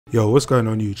Yo, what's going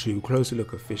on YouTube? Closer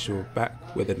Look Official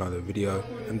back with another video,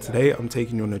 and today I'm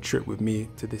taking you on a trip with me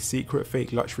to the secret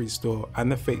fake luxury store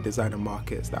and the fake designer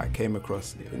markets that I came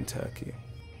across in Turkey.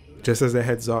 Just as a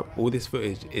heads up, all this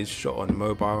footage is shot on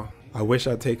mobile. I wish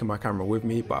I'd taken my camera with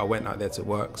me, but I went out there to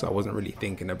work, so I wasn't really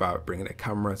thinking about bringing a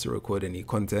camera to record any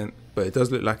content, but it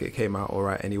does look like it came out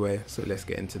alright anyway, so let's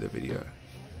get into the video.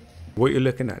 What you're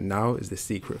looking at now is the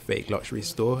secret fake luxury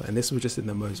store, and this was just in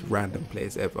the most random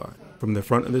place ever. From the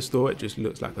front of the store, it just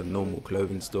looks like a normal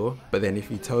clothing store, but then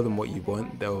if you tell them what you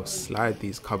want, they'll slide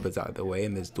these cupboards out of the way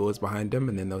and there's doors behind them,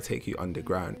 and then they'll take you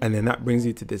underground. And then that brings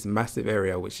you to this massive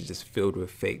area which is just filled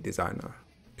with fake designer.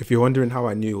 If you're wondering how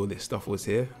I knew all this stuff was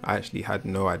here, I actually had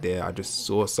no idea. I just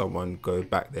saw someone go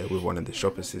back there with one of the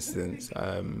shop assistants,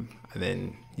 and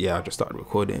then yeah, I just started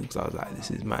recording because I was like, this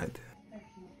is mad.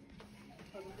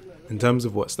 In terms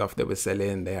of what stuff they were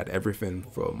selling, they had everything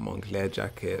from Moncler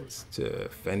jackets to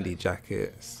Fendi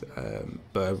jackets,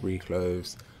 Burberry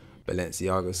clothes,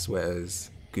 Balenciaga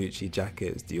sweaters, Gucci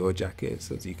jackets, Dior jackets,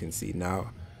 as you can see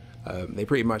now. They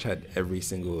pretty much had every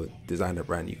single designer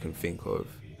brand you can think of.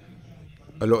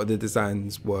 A lot of the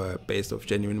designs were based off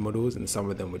genuine models and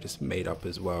some of them were just made up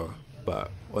as well.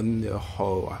 But on the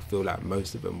whole, I feel like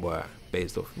most of them were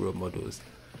based off real models.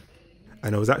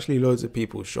 And there was actually loads of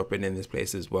people shopping in this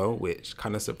place as well, which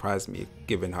kind of surprised me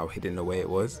given how hidden away it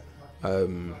was.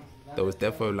 There was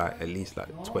definitely like at least like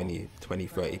 20,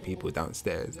 30 people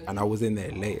downstairs, and I was in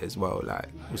there late as well, like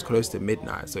it was close to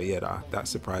midnight, so yeah, that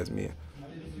surprised me.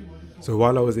 So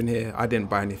while I was in here, I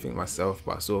didn't buy anything myself,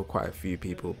 but I saw quite a few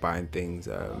people buying things,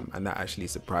 and that actually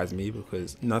surprised me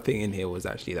because nothing in here was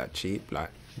actually that cheap. Like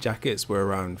jackets were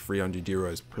around 300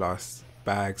 euros plus.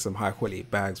 Bags, some high quality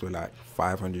bags were like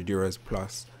 500 euros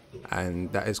plus,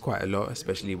 and that is quite a lot,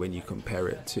 especially when you compare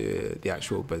it to the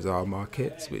actual bazaar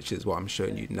markets, which is what I'm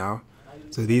showing you now.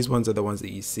 So these ones are the ones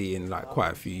that you see in like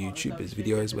quite a few YouTubers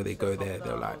videos where they go there,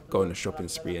 they'll like go on a shopping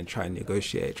spree and try and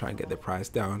negotiate, try and get the price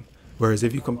down. Whereas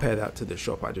if you compare that to the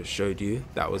shop I just showed you,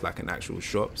 that was like an actual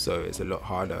shop, so it's a lot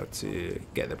harder to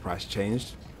get the price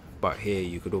changed. But here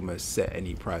you could almost set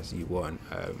any price you want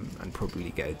and probably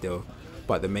get a deal.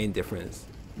 But the main difference,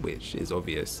 which is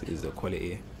obvious, is the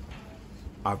quality.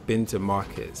 I've been to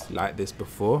markets like this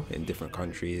before in different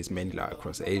countries, mainly like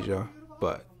across Asia,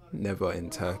 but never in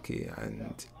Turkey,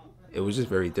 and it was just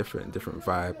very different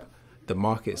vibe. The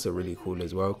markets are really cool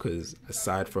as well because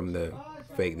aside from the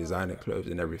fake designer clothes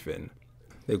and everything,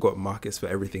 they've got markets for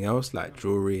everything else, like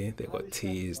jewelry, they've got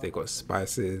teas, they've got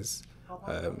spices,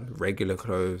 regular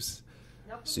clothes,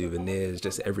 souvenirs,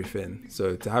 just everything.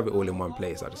 So to have it all in one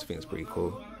place, I just think it's pretty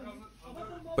cool.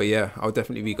 But yeah, I'll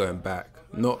definitely be going back,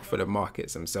 not for the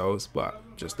markets themselves, but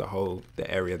just the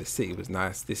area, the city was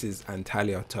nice. This is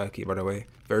Antalya, Turkey, by the way.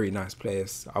 Very nice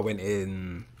place. I went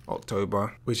in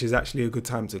October, which is actually a good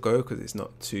time to go because it's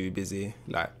not too busy.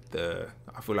 Like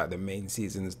I feel like the main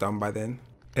season's done by then.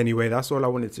 Anyway, that's all I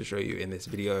wanted to show you in this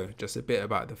video, just a bit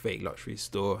about the fake luxury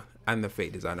store and the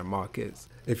fake designer markets.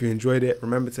 If you enjoyed it,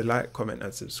 remember to like, comment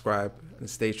and subscribe, and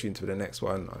stay tuned to the next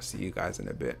one. I'll see you guys in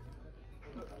a bit.